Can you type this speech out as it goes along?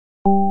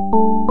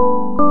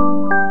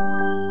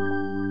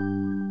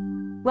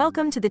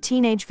Welcome to the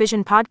Teenage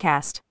Vision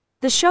podcast.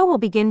 The show will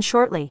begin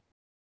shortly.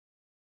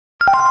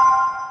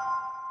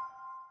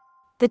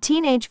 The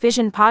Teenage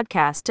Vision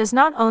podcast does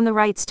not own the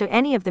rights to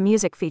any of the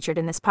music featured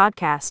in this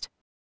podcast.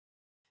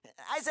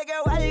 I said,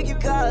 girl, why you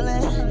keep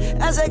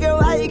calling? I said, girl,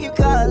 why you keep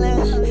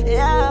calling?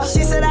 Yeah.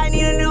 She said, I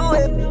need a new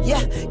whip.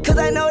 Yeah, cause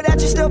I know that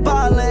you're still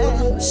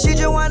ballin'. She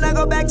just wanna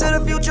go back to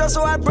the future,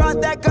 so I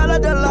brought that girl a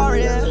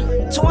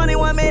DeLorean.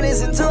 21 minutes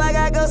until I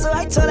gotta go, so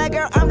I told that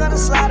girl I'm gonna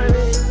slaughter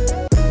it.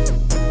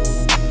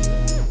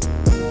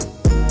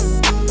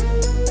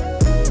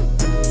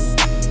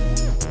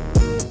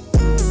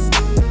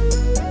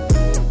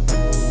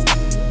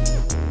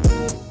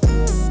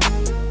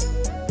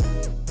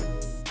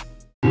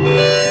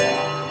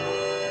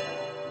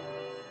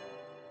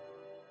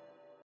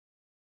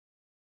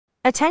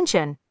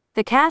 Attention!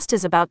 The cast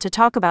is about to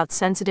talk about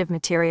sensitive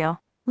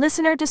material.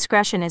 Listener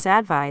discretion is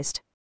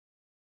advised.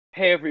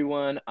 Hey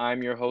everyone,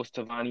 I'm your host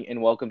Tavani,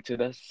 and welcome to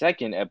the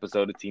second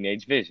episode of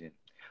Teenage Vision.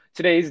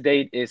 Today's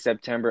date is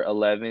September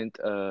 11th,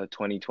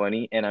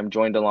 2020, and I'm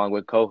joined along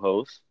with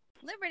co-host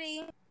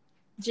Liberty,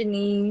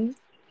 Janine,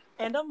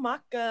 and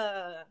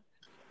Amaka.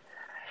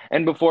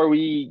 And before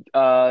we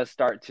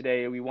start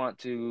today, we want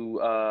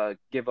to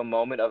give a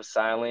moment of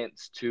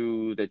silence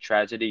to the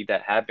tragedy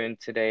that happened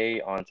today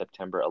on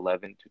September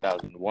 11th,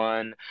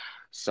 2001.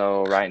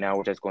 So right now,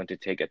 we're just going to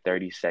take a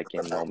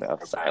 30-second moment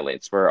of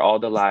silence for all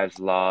the lives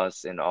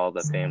lost and all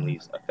the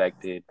families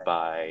affected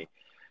by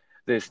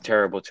this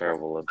terrible,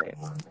 terrible event.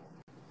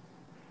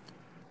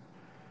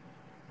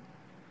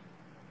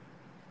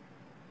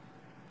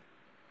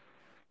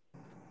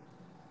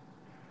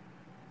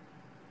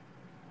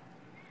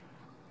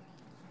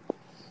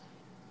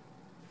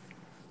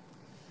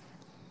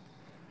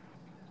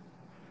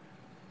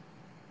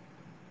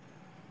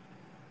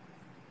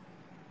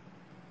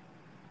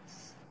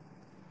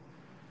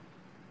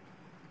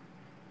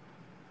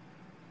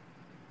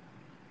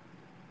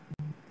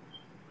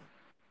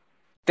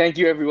 Thank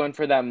you, everyone,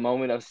 for that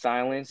moment of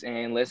silence,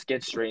 and let's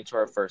get straight into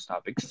our first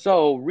topic.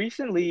 So,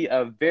 recently,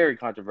 a very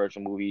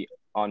controversial movie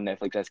on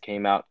Netflix has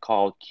came out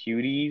called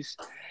Cuties.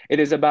 It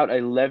is about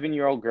an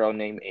 11-year-old girl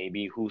named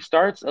Abby who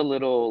starts a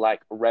little,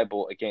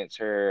 rebel against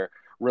her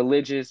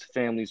religious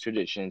family's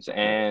traditions,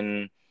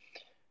 and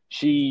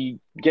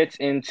she gets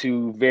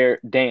into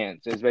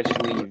dance,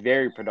 especially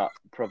very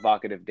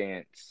provocative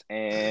dance,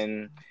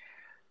 and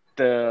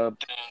the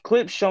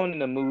clips shown in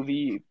the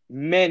movie,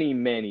 many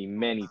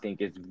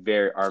think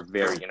are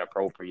very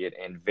inappropriate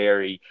and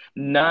very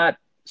not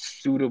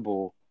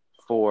suitable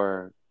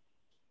for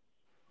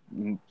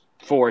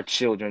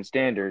children's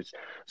standards.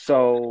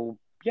 So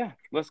yeah,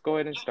 let's go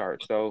ahead and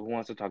start. So who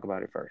wants to talk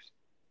about it first?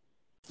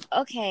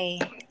 Okay.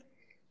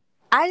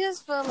 I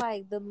just feel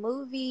like the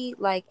movie,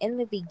 in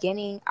the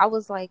beginning, I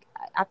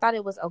thought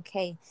it was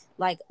okay.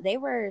 They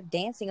were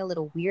dancing a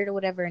little weird or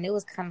whatever, and it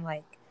was kind of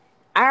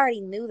I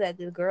already knew that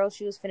the girl,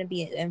 she was finna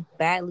be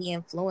badly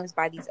influenced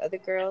by these other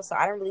girls, so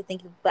I don't really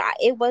think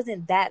it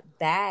wasn't that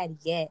bad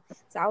yet.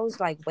 So I was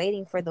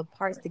waiting for the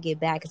parts to get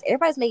bad because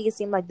everybody's making it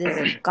seem like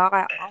this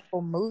god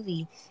awful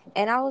movie,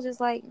 and I was just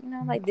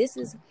this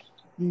is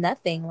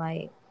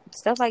nothing.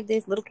 Stuff like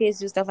this, little kids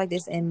do stuff like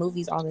this in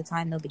movies all the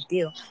time, no big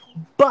deal.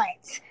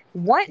 But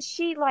once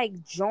she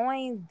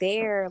joined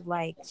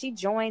she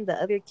joined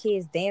the other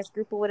kids' dance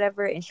group or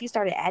whatever, and she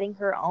started adding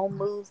her own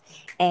moves,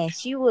 and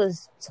she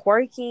was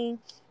twerking,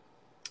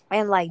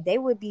 and they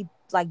would be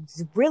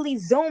really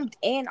zoomed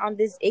in on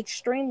this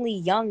extremely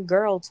young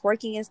girl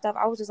twerking and stuff.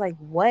 I was just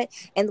what?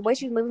 And the way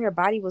she was moving her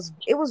body was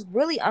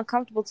really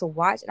uncomfortable to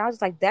watch, and I was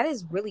just that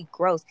is really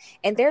gross.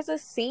 And there's a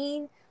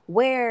scene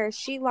where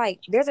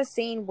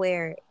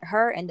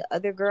her and the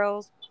other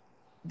girls,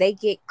 they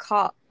get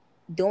caught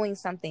doing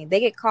something. They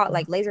get caught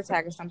laser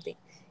tag or something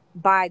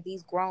by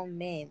these grown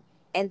men,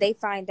 and they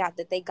find out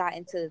that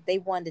they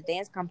won the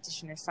dance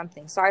competition or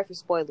something. Sorry for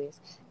spoilers.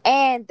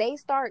 And they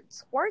start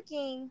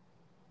twerking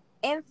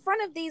in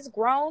front of these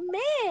grown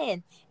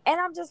men, and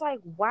I'm just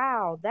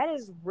wow, that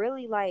is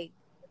really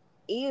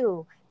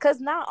ew. Because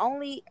not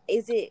only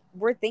is it,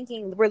 we're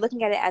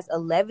looking at it as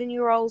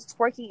 11-year-olds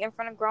twerking in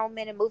front of grown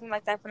men and moving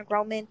like that in front of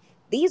grown men.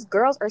 These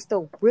girls are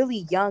still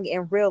really young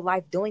in real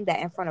life doing that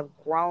in front of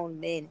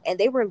grown men. And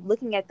they were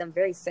looking at them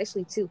very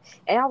sexually too.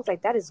 And I was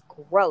that is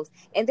gross.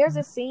 And there's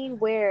a scene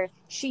where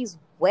she's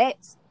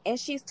wet and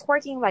she's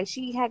twerking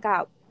she had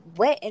got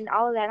wet and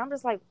all of that. And I'm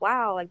just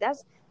wow,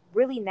 that's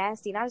really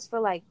nasty. And I just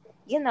feel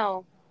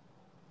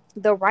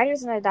the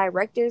writers and the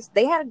directors,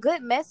 they had a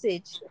good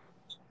message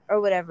or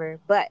whatever,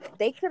 but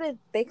they could have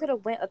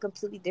went a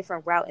completely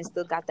different route and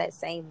still got that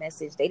same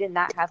message. They did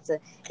not have to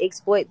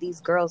exploit these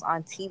girls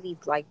on TV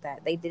like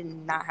that. They did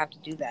not have to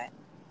do that.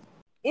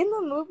 In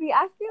the movie,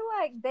 I feel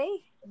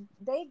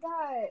they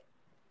got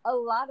a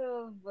lot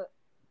of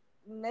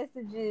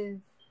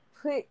messages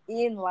put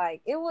in.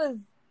 It was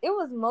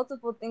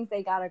multiple things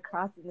they got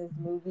across in this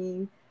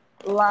movie.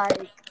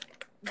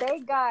 They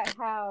got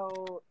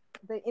how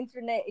the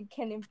internet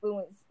can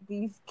influence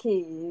these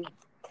kids,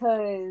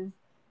 because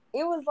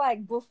it was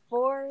like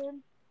before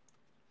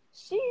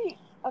she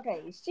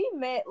she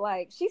met,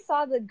 like, she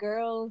saw the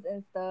girls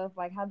and stuff,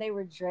 like how they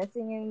were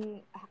dressing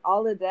and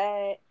all of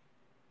that,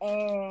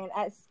 and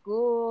at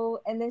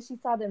school, and then she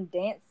saw them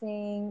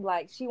dancing,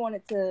 like she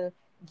wanted to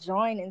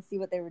join and see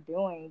what they were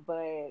doing,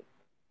 but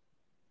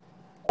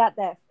got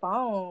that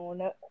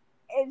phone,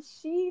 and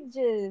she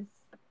just,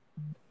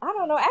 I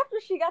don't know, after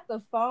she got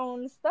the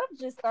phone, stuff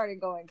just started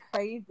going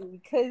crazy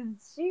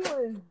because she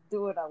was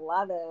doing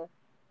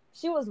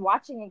she was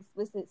watching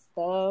explicit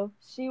stuff.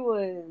 She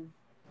was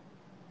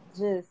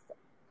just,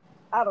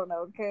 I don't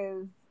know,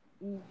 because,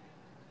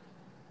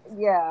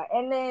 yeah.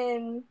 And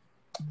then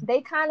they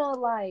kind of,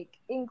 like,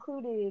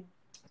 included,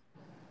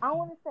 I don't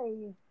want to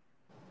say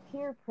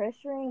peer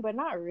pressuring, but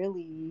not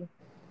really.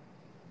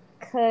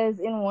 Because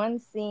in one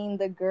scene,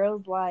 the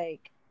girls,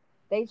 like,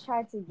 they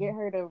tried to get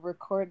her to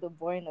record the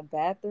boy in the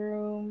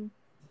bathroom,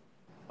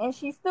 and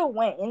she still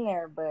went in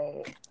there,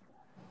 but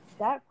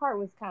that part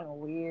was kind of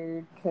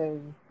weird,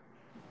 because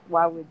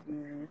why would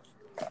you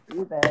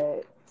do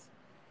that?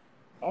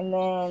 And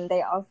then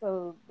they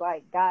also,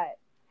 like, got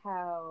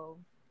how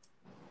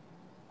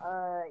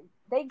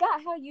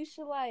you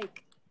should,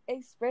 like,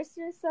 express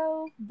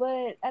yourself,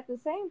 but at the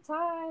same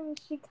time,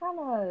 she kind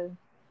of,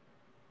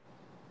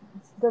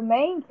 the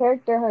main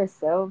character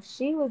herself,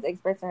 she was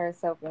expressing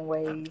herself in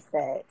ways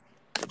that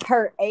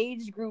her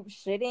age group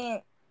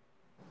shouldn't,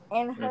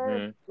 and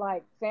her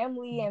like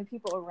family and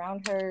people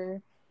around her,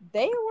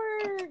 they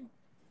were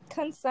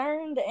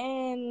concerned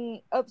and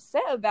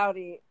upset about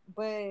it.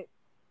 But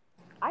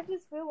I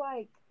just feel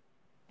like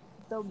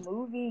the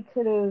movie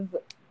could have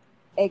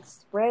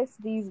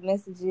expressed these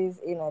messages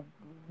in a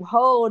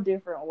whole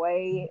different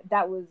way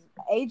that was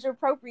age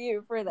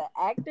appropriate for the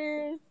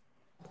actors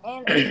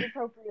and age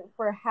appropriate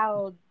for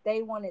how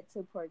they wanted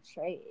to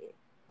portray it,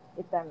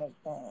 if that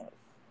makes sense.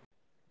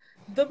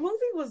 The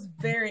movie was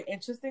very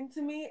interesting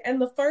to me,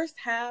 and the first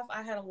half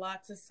I had a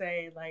lot to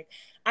say. Like,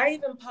 I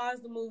even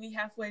paused the movie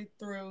halfway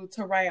through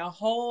to write a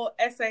whole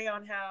essay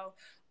on how,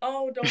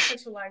 don't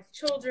sexualize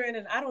children,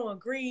 and I don't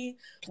agree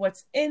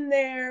what's in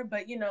there,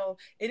 but, you know,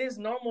 it is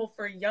normal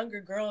for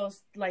younger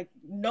girls, like,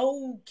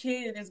 no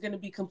kid is going to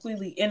be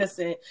completely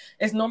innocent.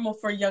 It's normal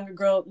for a younger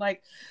girl,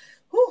 like,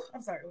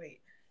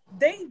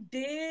 they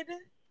did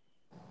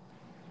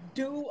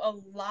do a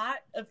lot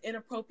of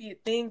inappropriate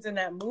things in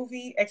that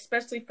movie,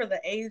 especially for the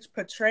age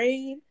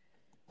portrayed,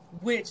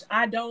 which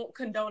I don't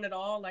condone at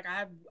all. Like,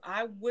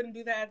 I wouldn't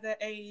do that at that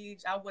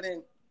age. I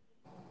wouldn't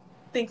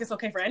think it's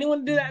okay for anyone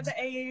to do that at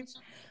the age.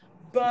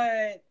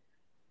 But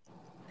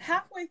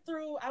halfway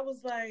through, I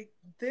was like,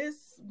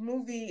 this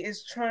movie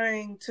is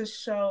trying to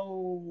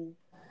show,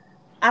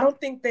 I don't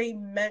think they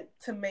meant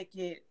to make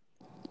it,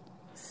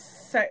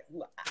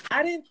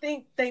 I didn't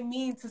think they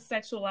mean to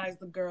sexualize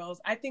the girls.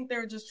 I think they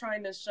were just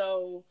trying to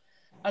show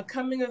a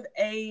coming of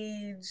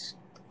age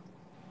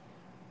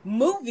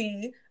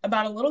movie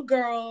about a little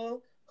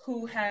girl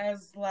who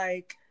has,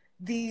 like,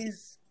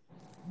 this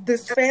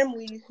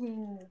family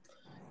who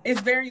is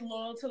very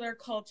loyal to their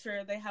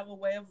culture. They have a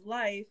way of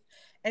life,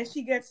 and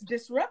she gets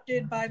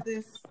disrupted by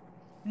this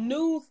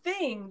new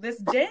thing, this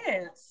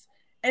dance,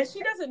 and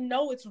she doesn't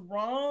know it's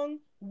wrong.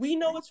 We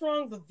know it's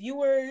wrong, the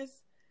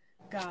viewers.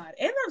 God.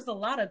 And there's a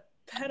lot of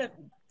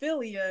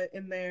pedophilia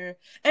in there.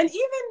 And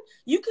even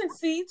you can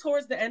see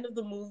towards the end of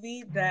the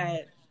movie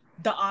that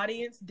the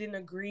audience didn't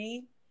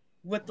agree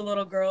with the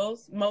little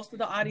girls. Most of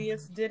the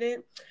audience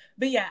didn't.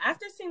 But yeah,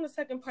 after seeing the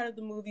second part of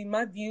the movie,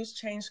 my views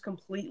changed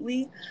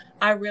completely.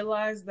 I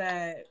realized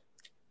that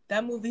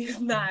movie is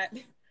not,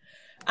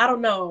 I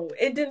don't know,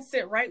 it didn't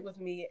sit right with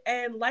me.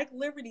 And like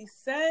Liberty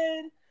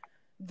said,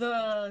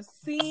 the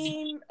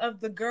scene of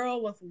the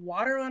girl with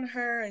water on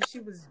her and she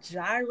was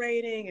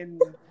gyrating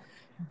and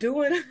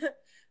doing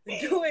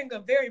a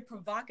very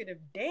provocative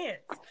dance,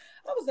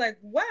 I was like,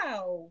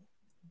 wow,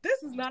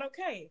 this is not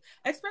okay.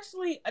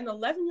 Especially an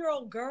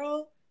 11-year-old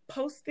girl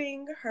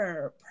posting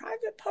her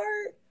private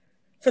part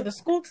for the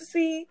school to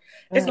see.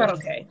 It's not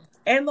okay.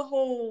 And the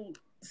whole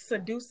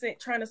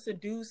trying to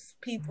seduce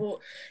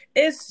people,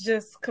 it's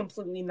just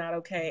completely not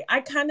okay.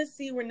 I kind of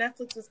see where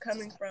Netflix is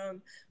coming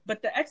from,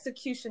 but the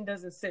execution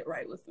doesn't sit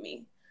right with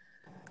me.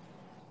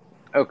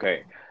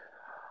 Okay.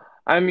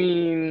 I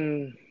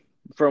mean,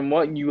 from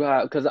what you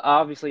have, because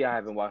obviously I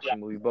haven't watched the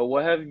movie, but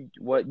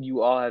what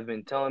you all have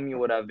been telling me,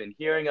 what I've been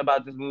hearing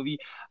about this movie,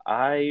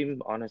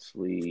 I'm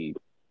honestly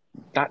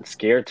not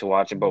scared to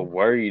watch it, but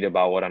worried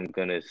about what I'm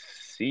gonna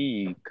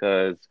see,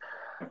 because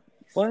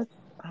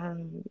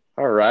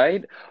all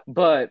right,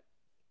 but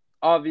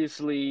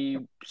obviously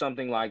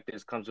something like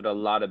this comes with a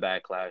lot of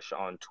backlash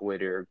on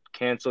Twitter.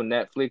 Cancel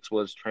Netflix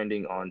was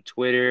trending on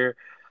Twitter,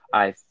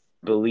 I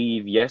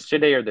believe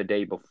yesterday or the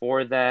day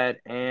before that,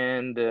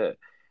 and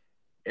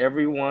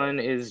everyone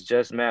is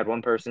just mad.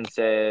 One person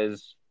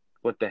says,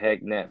 what the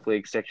heck,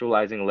 Netflix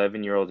sexualizing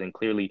 11-year-olds and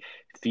clearly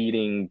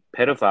feeding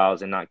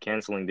pedophiles and not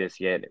canceling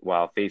this yet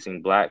while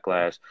facing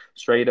backlash.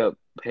 Straight up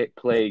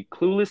play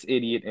clueless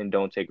idiot and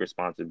don't take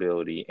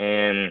responsibility.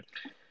 And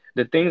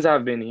the things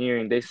I've been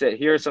hearing, they said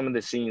here are some of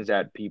the scenes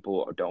that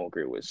people don't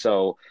agree with.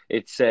 So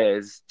it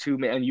says two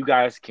men, and you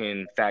guys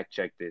can fact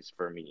check this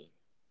for me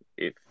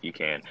if you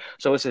can.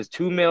 So it says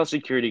two male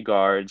security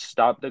guards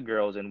stop the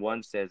girls, and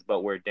one says,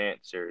 "But we're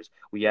dancers.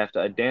 We have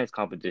a dance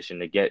competition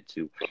to get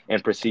to,"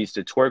 and proceeds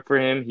to twerk for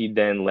him. He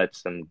then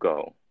lets them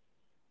go.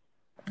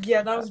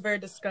 Yeah, that was very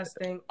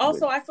disgusting.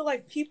 Also, I feel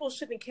like people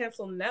shouldn't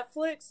cancel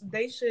Netflix.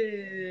 They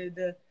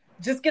should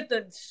just get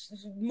the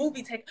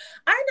movie take.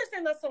 I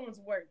understand that's someone's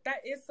work.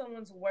 That is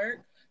someone's work.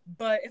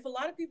 But if a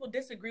lot of people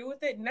disagree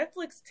with it,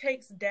 Netflix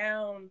takes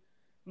down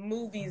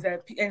movies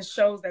and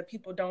shows that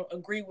people don't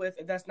agree with,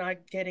 that's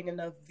not getting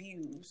enough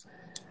views.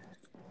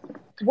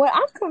 What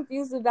I'm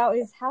confused about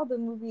is how the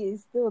movie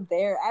is still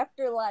there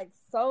after like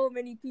so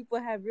many people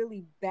have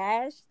really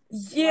bashed.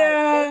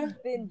 Yeah,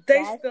 like,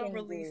 they still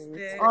released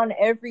it on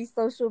every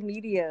social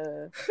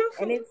media,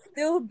 and it's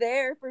still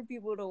there for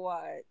people to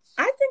watch.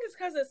 I think it's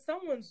because it's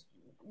someone's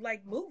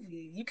like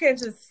movie. You can't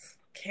just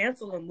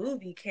cancel a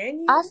movie, can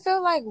you? I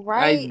feel like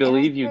I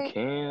believe you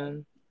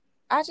can.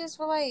 I just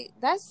feel like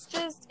that's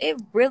just, it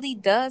really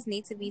does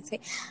need to be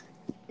taken.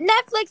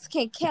 Netflix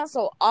can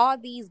cancel all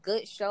these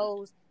good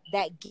shows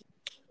that get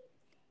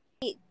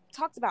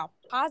talked about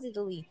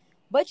positively,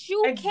 but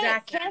you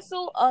can't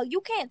cancel.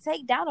 You can't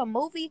take down a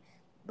movie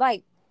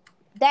like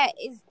that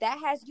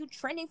has you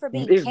trending for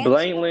being It's canceled.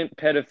 blatant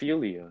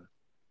pedophilia.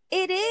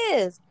 It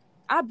is.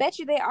 I bet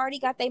you they already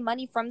got their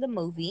money from the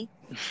movie.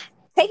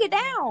 Take it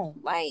down.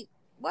 Like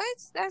what?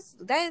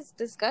 That is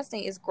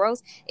disgusting. It's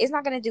gross. It's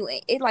not gonna do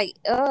it. It's not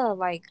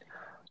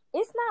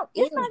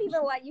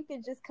even like you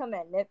can just come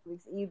at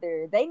Netflix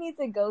either. They need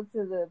to go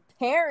to the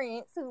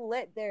parents who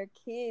let their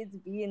kids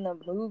be in the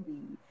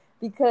movie,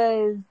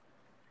 because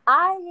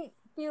I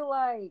feel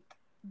like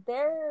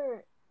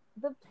the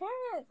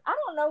parents, I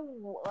don't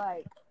know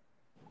like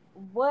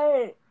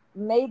what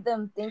made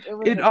them think it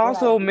was. It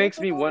also makes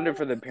me wonder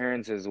for the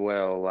parents as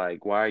well.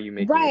 Like, why are you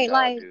making your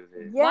child do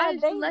this? Yeah, why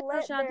did they you let let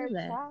your child their do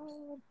that?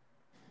 child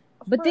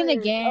But then for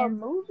again, a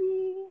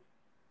movie.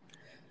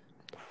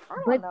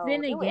 But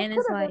then again,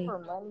 it's like, for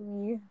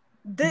money.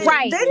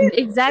 Right,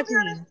 exactly.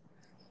 To be honest,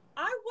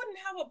 I wouldn't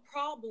have a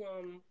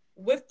problem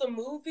with the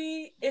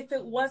movie if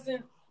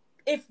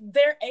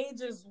their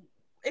ages,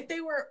 if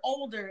they were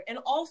older, and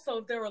also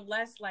if there were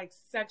less like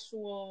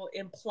sexual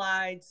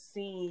implied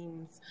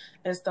scenes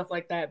and stuff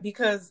like that.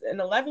 Because an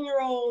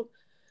 11-year-old,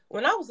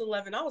 when I was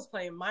 11, I was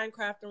playing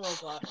Minecraft and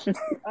Roblox.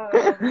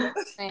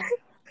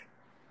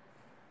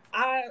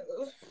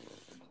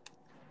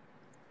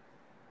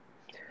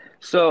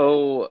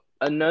 So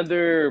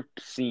another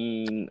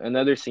scene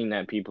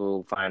that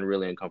people find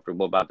really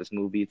uncomfortable about this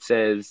movie, it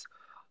says,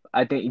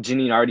 I think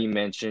Janine already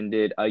mentioned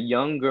it, a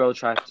young girl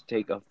tries to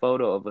take a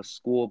photo of a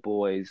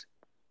schoolboy's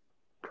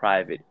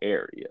private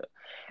area.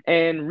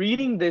 And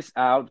reading this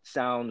out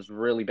sounds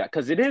really bad,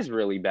 because it is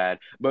really bad,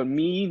 but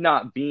me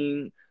not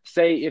being,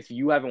 say if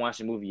you haven't watched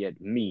the movie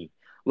yet, me,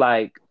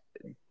 like,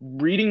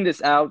 reading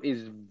this out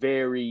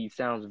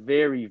sounds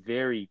very,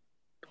 very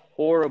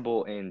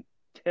horrible and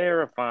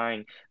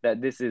terrifying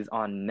that this is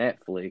on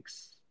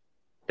Netflix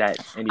that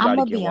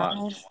anybody can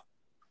watch.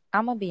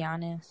 I'm gonna be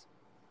honest.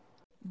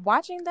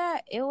 Watching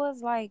that, it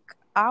was like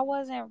I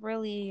wasn't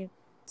really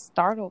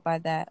startled by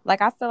that.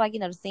 Like I feel like,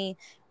 the scene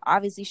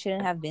obviously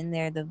shouldn't have been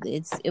there.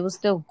 It was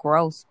still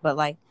gross, but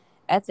like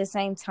at the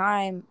same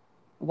time,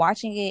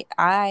 watching it,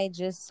 I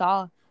just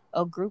saw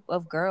a group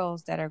of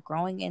girls that are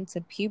growing into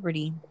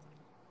puberty,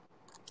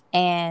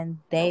 and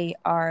they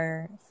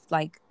are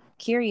like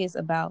curious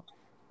about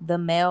the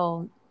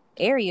male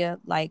area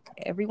like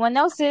everyone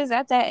else is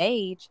at that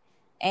age,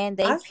 and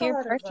they peer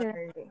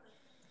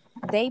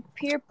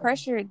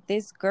pressured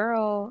this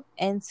girl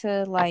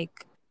into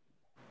like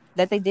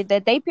that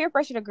they peer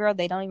pressured a girl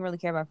they don't even really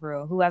care about for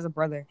real, who has a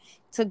brother,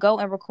 to go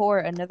and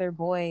record another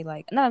boy,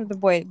 like not another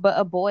boy but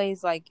a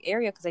boy's like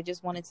area, because they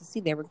just wanted to see.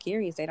 They were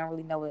curious. They don't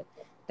really know what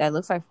that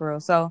looks like for real.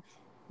 So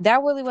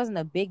that really wasn't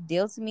a big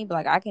deal to me, but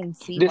like I can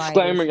see.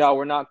 Disclaimer, y'all,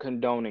 we're not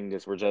condoning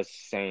this. We're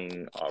just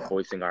saying,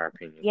 voicing our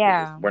opinion.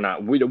 Yeah,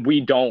 we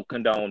don't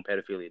condone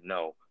pedophilia.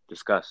 No,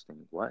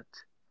 disgusting. What?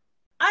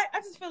 I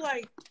just feel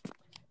like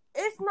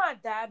it's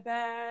not that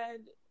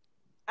bad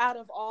out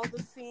of all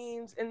the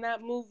scenes in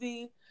that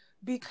movie,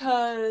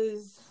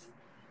 because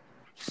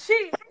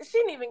she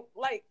didn't even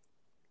like.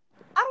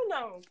 I don't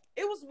know.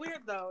 It was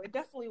weird though. It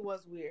definitely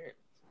was weird.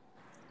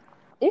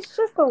 It's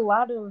just a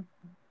lot of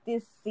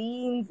these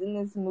scenes in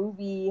this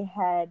movie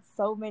had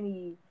so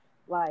many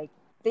like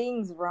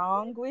things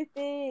wrong with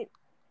it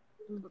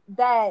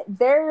that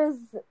there's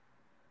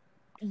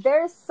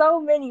so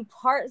many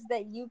parts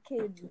that you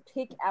could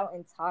pick out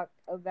and talk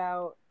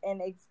about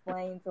and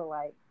explain to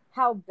like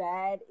how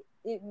bad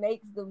it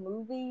makes the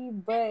movie,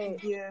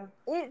 but yeah,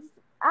 it's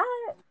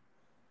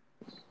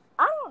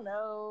I don't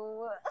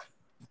know.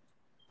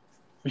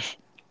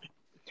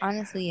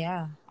 Honestly,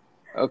 yeah.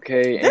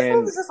 Okay, this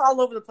movie's just all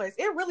over the place.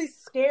 It really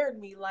scared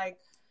me. Like,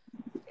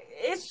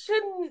 it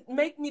shouldn't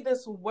make me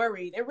this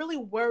worried. It really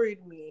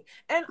worried me.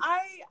 And I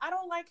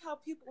don't like how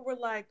people were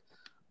like,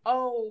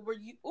 Oh, were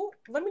you? Oh,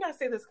 let me not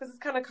say this because it's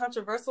kind of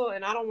controversial,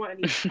 and I don't want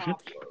any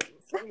problems.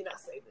 Let me not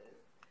say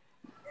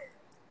this.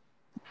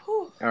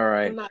 Whew, All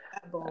right. I'm not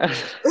that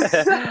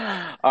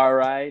bold. All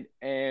right.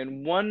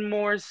 And one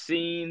more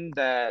scene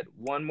that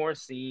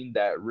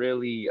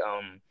really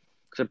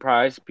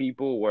surprised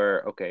people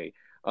were, okay,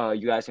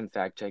 you guys can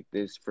fact check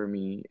this for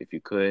me if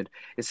you could.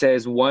 It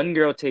says one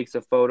girl takes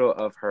a photo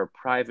of her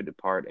private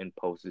part and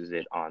posts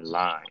it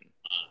online.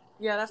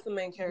 Yeah, that's the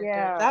main character.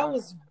 Yeah. That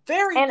was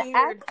very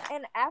weird.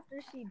 And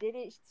after she did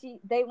it,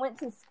 they went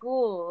to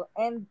school,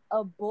 and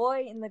a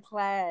boy in the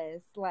class,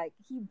 like,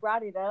 he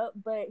brought it up,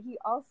 but he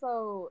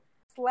also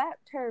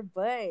slapped her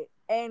butt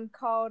and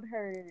called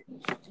her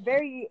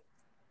very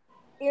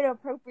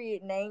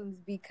inappropriate names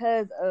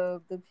because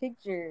of the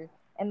picture,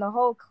 and the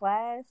whole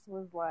class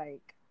was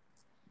like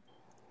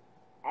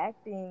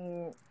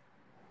acting,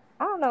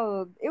 I don't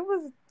know, it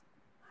was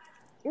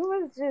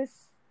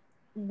just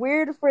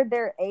weird for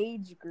their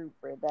age group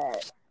for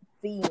that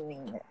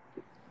feeling.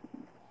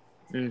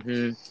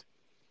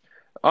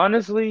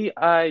 Honestly,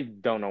 I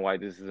don't know why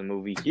this is a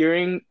movie.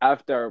 Hearing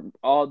after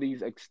all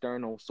these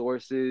external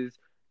sources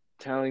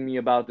telling me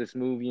about this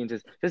movie and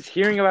just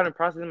hearing about it,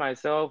 processing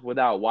myself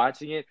without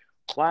watching it,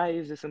 why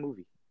is this a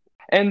movie?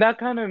 And that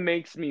kind of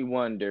makes me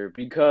wonder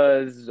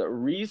because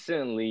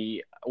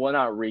recently, well,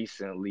 not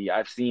recently,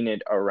 I've seen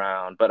it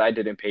around, but I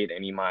didn't pay it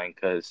any mind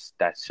because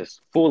that's just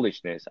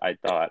foolishness, I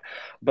thought.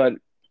 But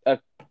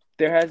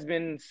there has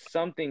been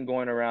something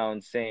going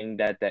around saying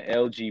that the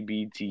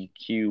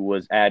LGBTQ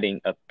was adding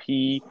a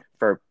P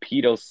for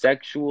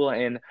pedosexual.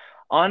 And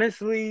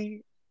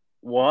honestly,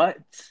 what?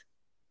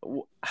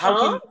 How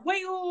Huh? can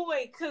Wait,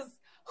 because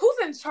who's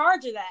in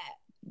charge of that?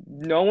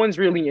 no one's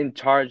really in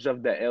charge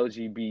of the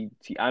LGBT?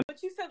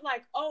 But you said,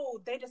 like,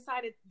 oh, they're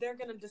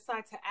going to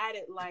decide to add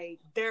it like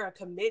they're a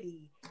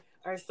committee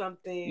or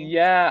something.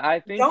 Yeah, I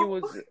think it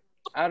was,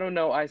 I don't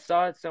know. I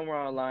saw it somewhere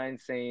online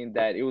saying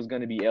that it was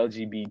going to be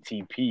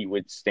LGBTP,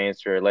 which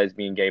stands for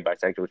lesbian, gay,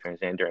 bisexual,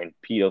 transgender, and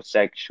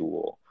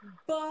pedosexual.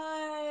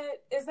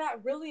 But is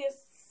that really a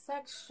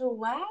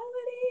sexuality?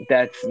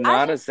 That's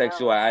not a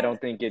sexual. I don't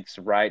think it's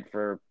right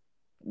for.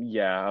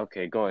 Yeah,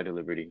 okay, go ahead,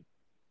 Liberty.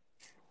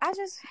 All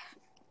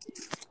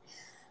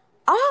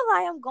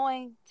I am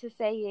going to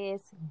say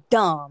is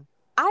dumb.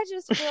 I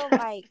just feel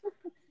like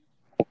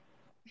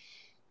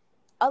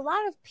a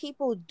lot of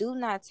people do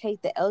not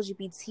take the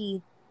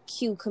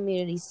LGBTQ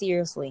community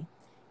seriously.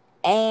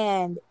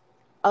 And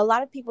a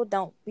lot of people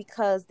don't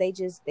because they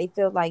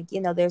feel like,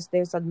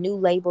 there's a new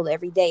label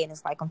every day and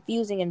it's like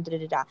confusing and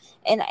da-da-da.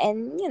 And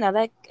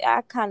that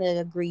I kind of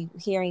agree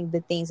hearing the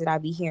things that I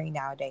be hearing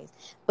nowadays.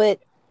 But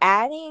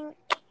adding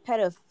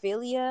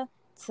pedophilia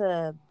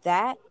to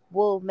that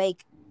will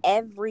make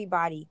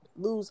everybody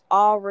lose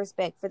all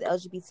respect for the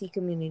LGBT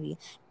community.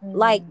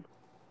 Like,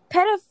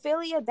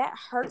 pedophilia, that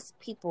hurts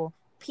people.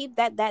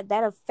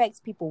 That affects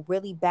people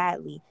really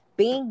badly.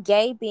 Being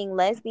gay, being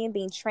lesbian,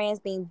 being trans,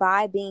 being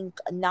bi, being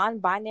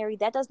non-binary,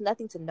 that does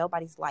nothing to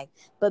nobody's life.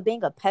 But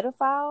being a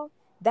pedophile,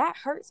 that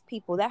hurts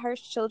people. That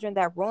hurts children.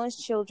 That ruins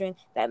children.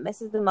 That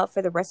messes them up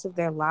for the rest of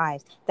their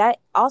lives. That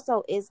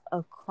also is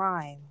a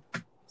crime.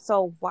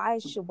 So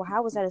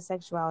how is that a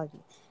sexuality?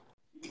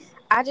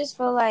 I just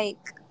feel like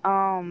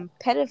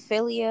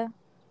pedophilia,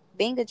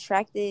 being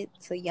attracted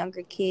to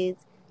younger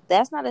kids,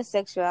 that's not a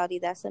sexuality.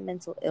 That's a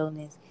mental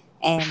illness,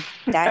 and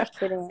that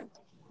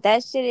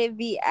shouldn't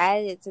be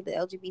added to the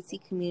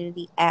LGBT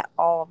community at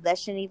all. That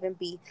shouldn't even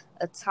be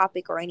a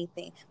topic or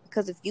anything.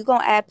 Because if you're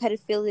gonna add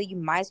pedophilia, you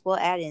might as well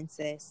add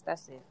incest.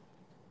 That's it.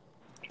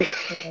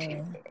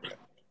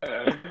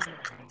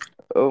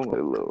 Oh my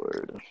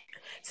Lord.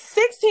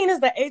 16 is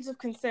the age of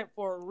consent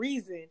for a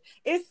reason.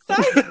 It's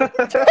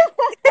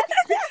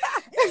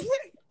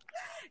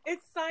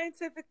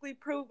scientifically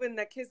proven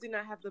that kids do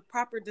not have the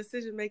proper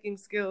decision-making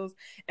skills.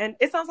 And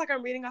it sounds like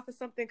I'm reading off of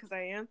something because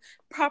I am.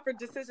 Proper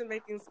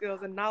decision-making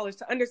skills and knowledge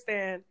to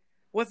understand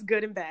what's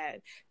good and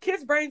bad.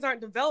 Kids' brains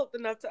aren't developed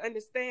enough to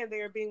understand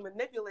they are being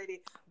manipulated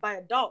by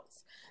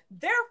adults.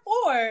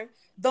 Therefore,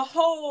 the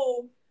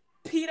whole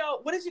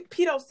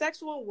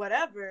pedosexual,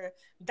 whatever,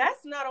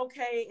 that's not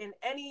okay in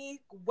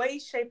any way,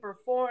 shape, or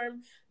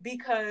form,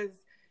 because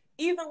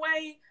either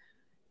way,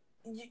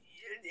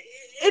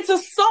 it's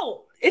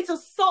assault. It's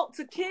assault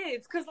to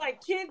kids, because like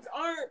kids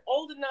aren't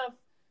old enough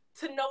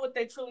to know what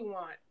they truly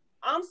want.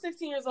 I'm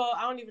 16 years old.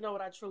 I don't even know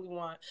what I truly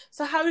want.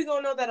 So how are we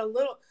gonna know that a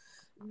little?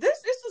 This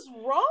is just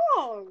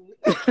wrong.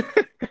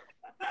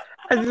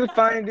 I just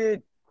find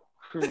it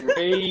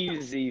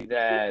crazy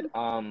that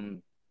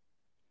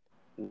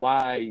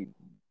why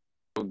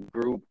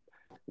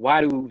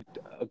do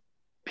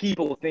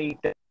people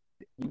think that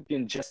you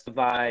can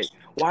justify?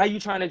 Why are you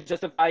trying to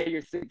justify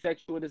your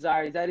sexual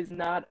desires? That is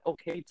not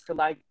okay to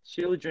like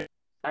children.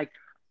 Like,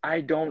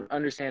 I don't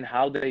understand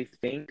how they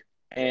think.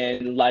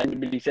 And like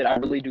everybody said, I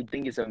really do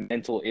think it's a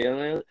mental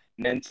illness.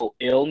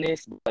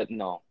 But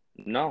no.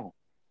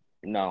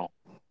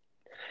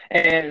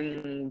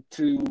 And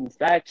to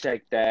fact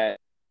check that,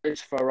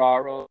 Rich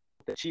Ferraro,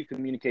 the Chief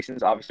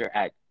Communications Officer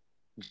at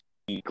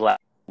Glass,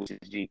 which is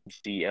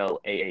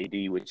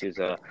GLAAD, which is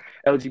a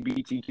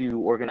LGBTQ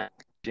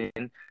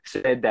organization,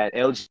 said that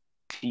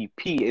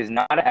LGBTP is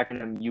not an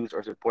acronym used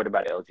or supported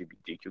by the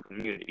LGBTQ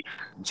community.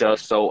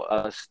 Just so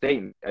a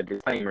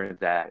disclaimer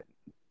that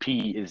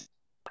P is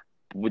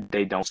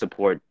they don't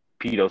support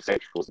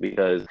pedosexuals,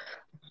 because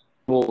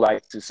people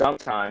like to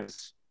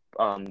sometimes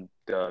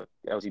the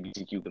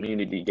LGBTQ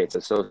community gets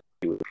associated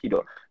with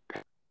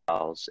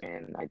pedophiles,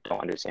 and I don't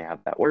understand how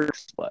that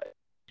works, but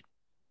it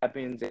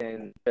happens,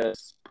 and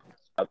just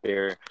out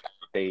there,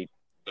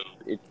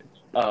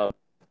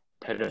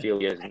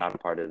 pedophilia is not a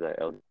part of the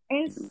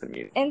LGBT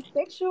community. And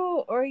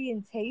sexual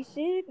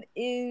orientation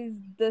is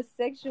the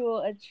sexual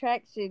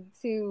attraction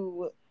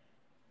to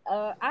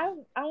I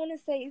want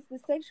to say it's the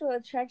sexual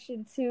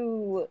attraction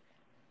to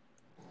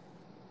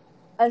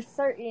a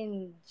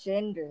certain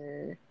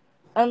gender,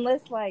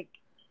 unless like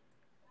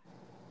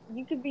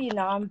you could be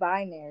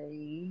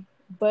non-binary,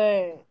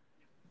 but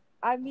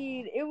I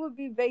mean it would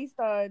be based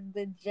on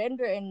the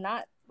gender and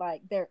not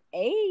like their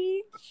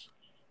age.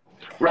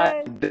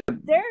 Right.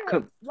 They're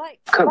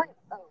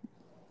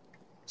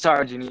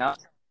Sorry, Jenny.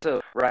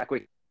 So, right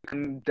quick.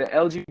 The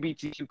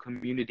LGBTQ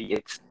community,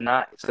 it's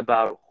about it's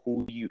about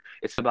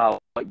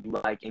what you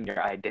like in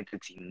your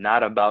identity,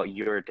 not about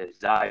your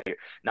desire,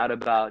 not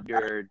about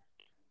your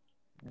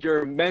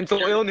mental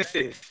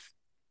illnesses.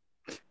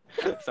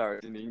 Sorry,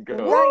 Janine, go.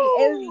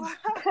 Right,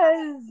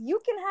 because you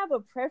can have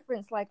a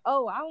preference like,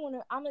 oh,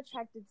 I'm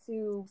attracted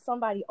to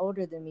somebody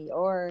older than me,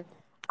 or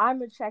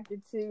I'm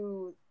attracted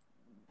to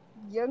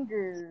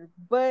younger,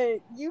 but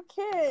you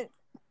can't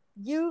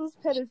use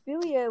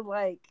pedophilia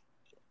like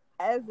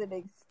as an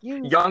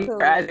excuse.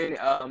 Younger as in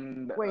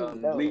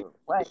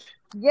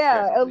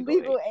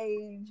illegal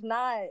age,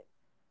 not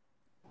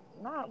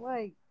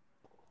like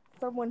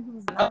someone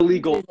who's not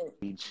illegal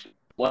age.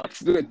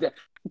 What's good?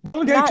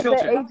 Don't date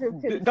children.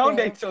 Don't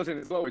date children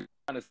is what we're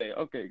trying to say.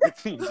 Okay,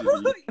 continue.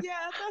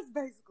 Yeah, that's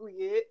basically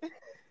it.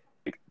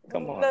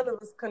 Come on. None of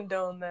us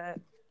condone that.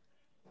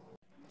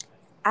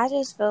 I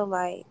just feel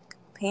like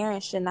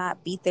parents should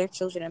not beat their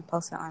children and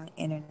post it on the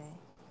internet.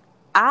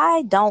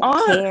 I don't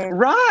care.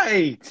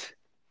 Right.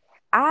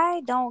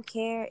 I don't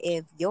care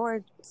if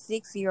your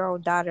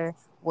 6-year-old daughter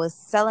was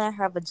selling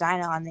her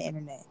vagina on the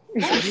internet.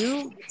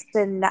 You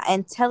should not,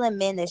 and telling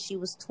men that she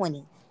was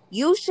 20.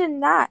 You should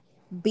not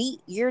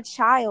beat your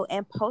child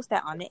and post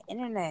that on the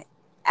internet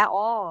at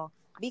all.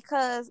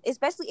 Because,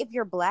 especially if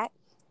you're black,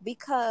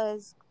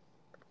 because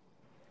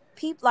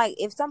people, like,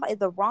 if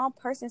the wrong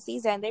person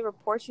sees that and they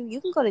report you, you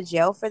can go to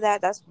jail for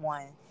that. That's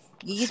one.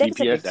 They can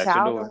take your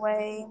child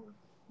away.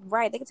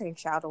 Right, they can take your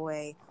child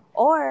away.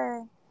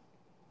 Or,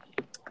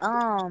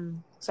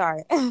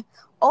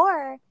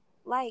 or,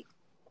 like,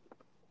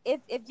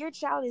 if your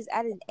child is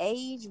at an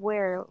age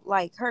where,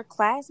 like, her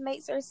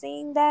classmates are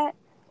seeing that,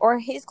 or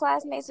his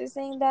classmates are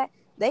seeing that,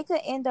 they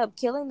could end up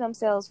killing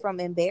themselves from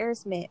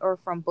embarrassment or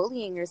from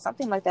bullying or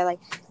something like that.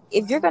 Like,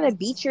 if you're going to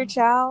beat your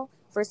child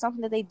for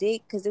something that they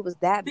did because it was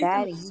that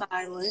bad. In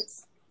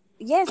silence.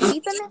 Yes,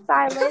 beat them in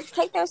silence.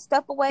 Take their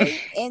stuff away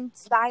in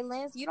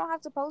silence. You don't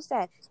have to post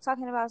that.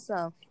 Talking about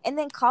some. And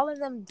then calling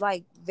them,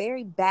 like,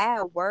 very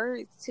bad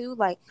words, too.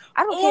 Like,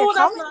 I don't care.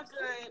 That's not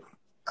good.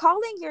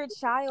 Calling your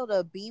child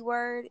a B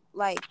word,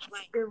 like,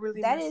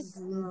 really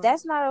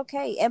that's not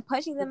okay. And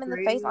punching them in the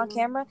face on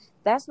camera,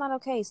 that's not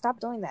okay. Stop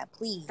doing that,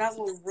 please. That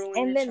will ruin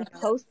and then child.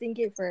 Posting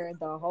it for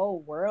the whole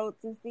world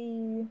to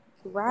see.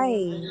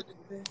 Right.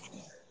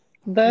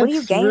 That's what do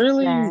you gain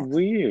really from that?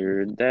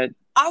 Weird. That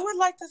I would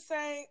like to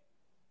say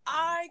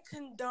I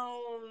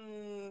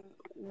condone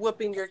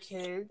whooping your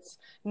kids.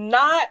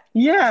 Not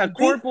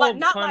corporal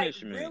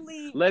punishment. Like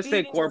really Let's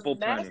say corporal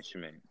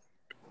punishment.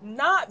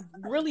 Not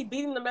really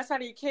beating the mess out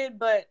of your kid,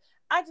 but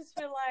I just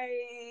feel like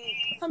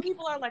some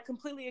people are like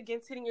completely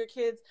against hitting your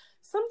kids.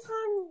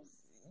 Sometimes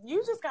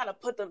you just gotta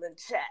put them in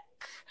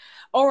check,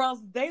 or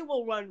else they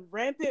will run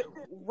rampant,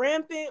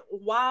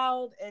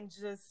 wild, and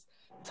just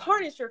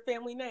tarnish your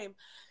family name.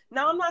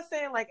 Now, I'm not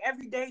saying like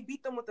every day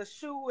beat them with a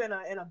shoe and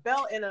a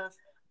belt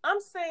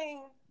I'm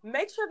saying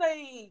make sure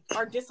they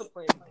are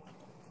disciplined.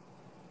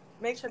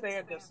 Make sure they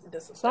are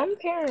disciplined. Some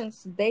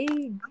parents, they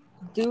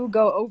do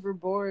go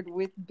overboard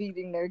with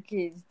beating their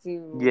kids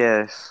too.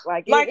 Yes.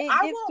 Like it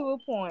gets to a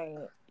point.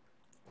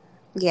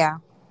 Yeah.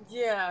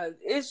 Yeah,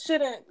 it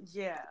shouldn't.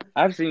 Yeah.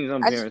 I've seen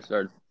some parents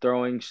start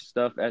throwing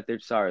stuff at their.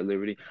 Sorry,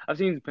 Liberty. I've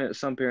seen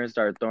some parents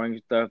start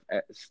throwing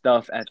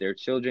stuff at their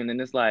children,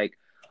 and it's like,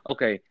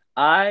 okay,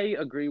 I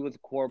agree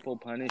with corporal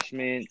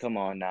punishment. Come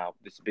on now,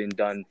 it's been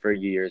done for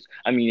years.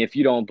 I mean, if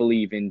you don't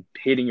believe in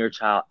hitting your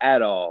child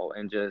at all,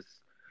 and just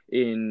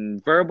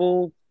in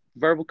verbal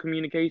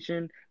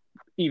communication,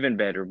 even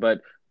better.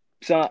 But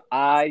so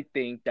I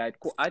think that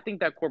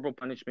corporal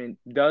punishment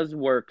does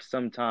work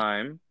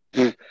sometime.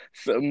 75%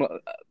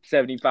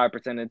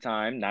 of the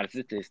time, not a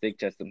statistic,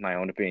 just my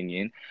own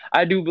opinion.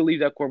 I do believe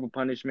that corporal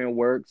punishment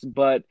works,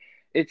 but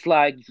it's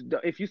like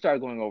if you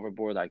start going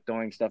overboard, like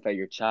throwing stuff at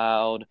your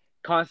child,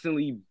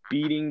 constantly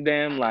beating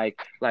them, like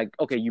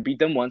okay, you beat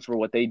them once for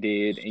what they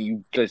did and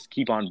you just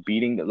keep on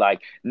beating them,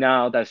 like,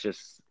 no, that's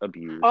just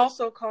abuse.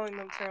 Also calling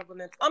them terrible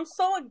names. I'm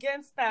so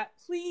against that.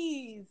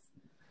 Please.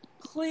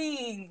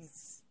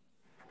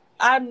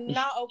 I'm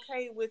not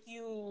okay with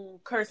you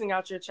cursing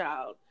out your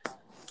child.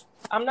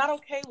 I'm not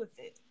okay with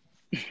it.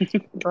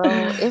 Bro,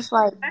 it's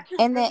like, That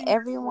can and then really mess you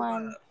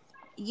everyone, up.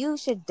 you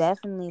should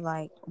definitely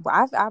like.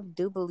 I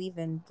do believe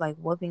in like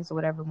whoopings or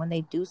whatever when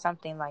they do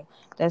something like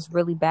that's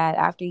really bad.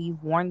 After you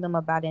warned them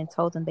about it and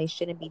told them they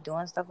shouldn't be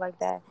doing stuff like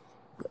that,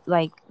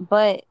 like.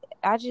 But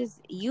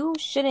you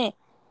shouldn't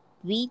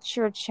beat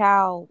your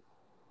child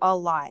a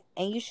lot,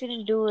 and you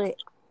shouldn't do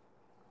it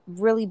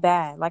really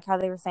bad. Like how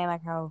they were saying,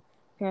 like how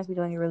parents be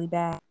doing it really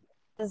bad.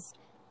 Because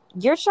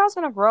your child's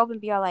gonna grow up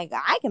and be all like,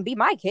 I can beat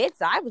my kids.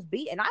 I was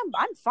beat, and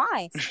I'm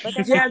fine. But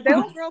that's Yeah, not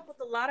they'll grow up with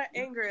a lot of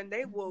anger, and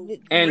they will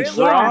And really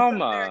trauma.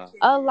 mess up their kids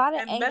a lot of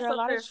and anger, mess a up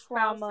lot their of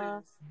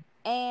trauma, spouses.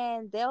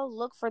 and they'll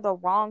look for the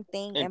wrong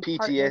thing And and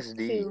partners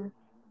PTSD. too.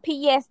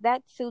 P.S.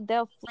 That too,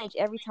 they'll flinch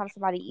every time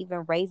somebody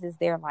even raises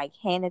their like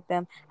hand at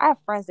them. I have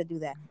friends that do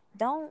that.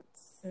 Don't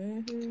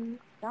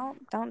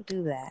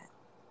do that,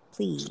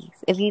 please.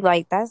 If you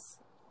like, that's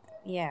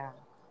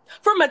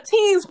From a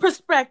teen's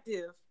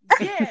perspective,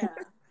 yeah.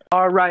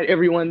 All right,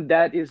 everyone,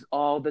 that is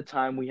all the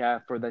time we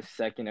have for the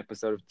second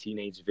episode of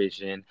Teenage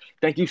Vision.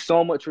 Thank you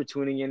so much for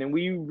tuning in, and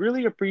we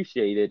really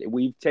appreciate it.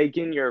 We've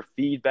taken your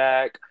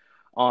feedback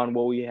on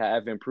what we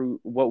have improved,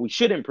 what we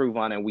should improve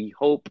on, and we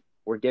hope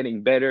we're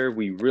getting better.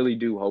 We really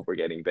do hope we're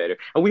getting better.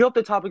 And we hope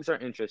the topics are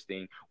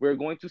interesting. We're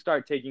going to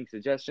start taking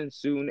suggestions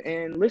soon,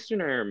 and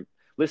listener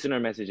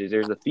messages.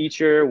 There's a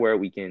feature where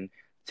we can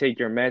take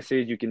your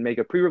message. You can make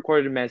a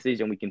pre-recorded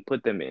message and we can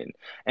put them in.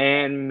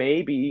 And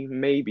maybe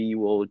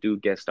we'll do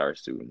guest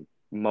stars soon,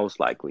 most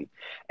likely.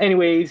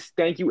 Anyways,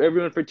 thank you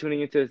everyone for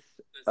tuning into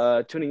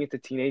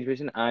Teenage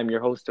Vision. I'm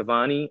your host,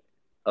 Tavani,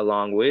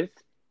 along with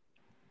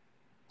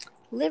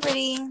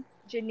Liberty.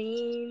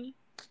 Janine.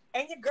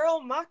 And your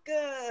girl,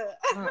 Maka.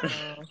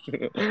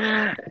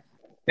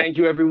 Thank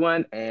you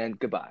everyone, and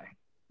goodbye.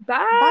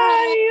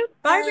 Bye.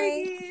 Bye,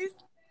 babies.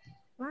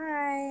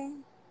 Bye.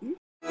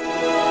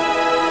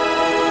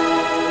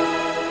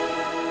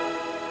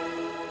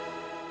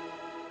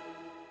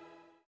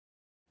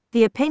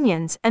 The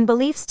opinions and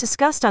beliefs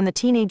discussed on the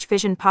Teenage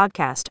Vision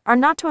podcast are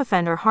not to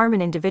offend or harm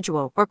an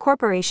individual or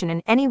corporation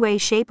in any way,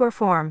 shape, or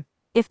form.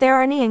 If there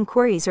are any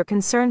inquiries or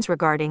concerns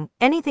regarding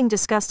anything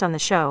discussed on the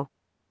show,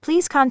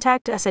 please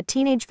contact us at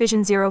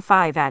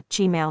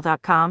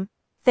teenagevision05@gmail.com.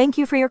 Thank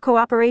you for your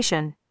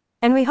cooperation,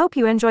 and we hope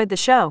you enjoyed the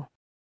show.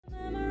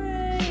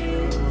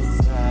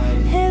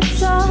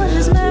 It's all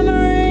just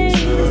memories.